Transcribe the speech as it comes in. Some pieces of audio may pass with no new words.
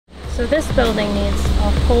So this building needs a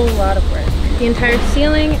whole lot of work. The entire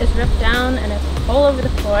ceiling is ripped down and it's all over the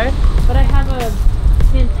floor, but I have a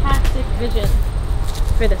fantastic vision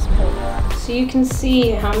for this building. So you can see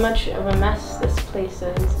how much of a mess this place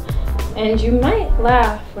is. And you might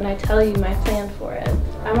laugh when I tell you my plan for it.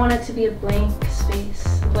 I want it to be a blank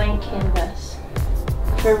space, a blank canvas,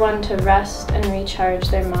 for one to rest and recharge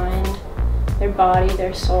their mind, their body,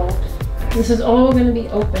 their soul. This is all going to be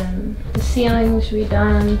open. The ceiling should be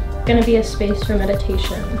done. It's going to be a space for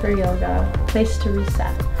meditation, for yoga, a place to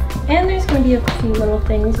reset. And there's going to be a few little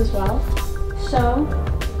things as well. So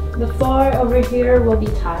the floor over here will be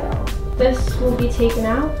tile. This will be taken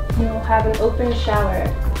out and we'll have an open shower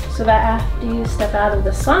so that after you step out of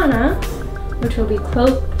the sauna, which will be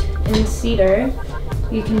cloaked in cedar,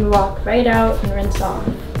 you can walk right out and rinse off.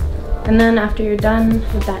 And then after you're done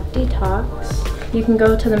with that detox, you can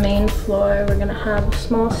go to the main floor. We're gonna have a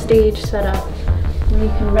small stage set up and you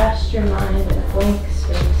can rest your mind in a blank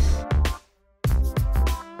space.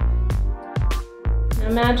 Now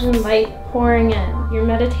imagine light pouring in. Your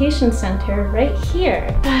meditation center right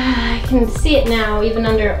here. I can see it now, even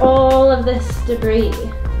under all of this debris,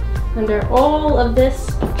 under all of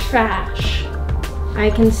this trash.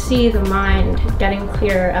 I can see the mind getting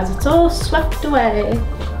clearer as it's all swept away.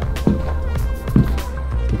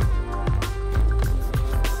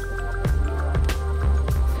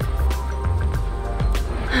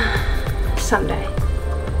 Someday.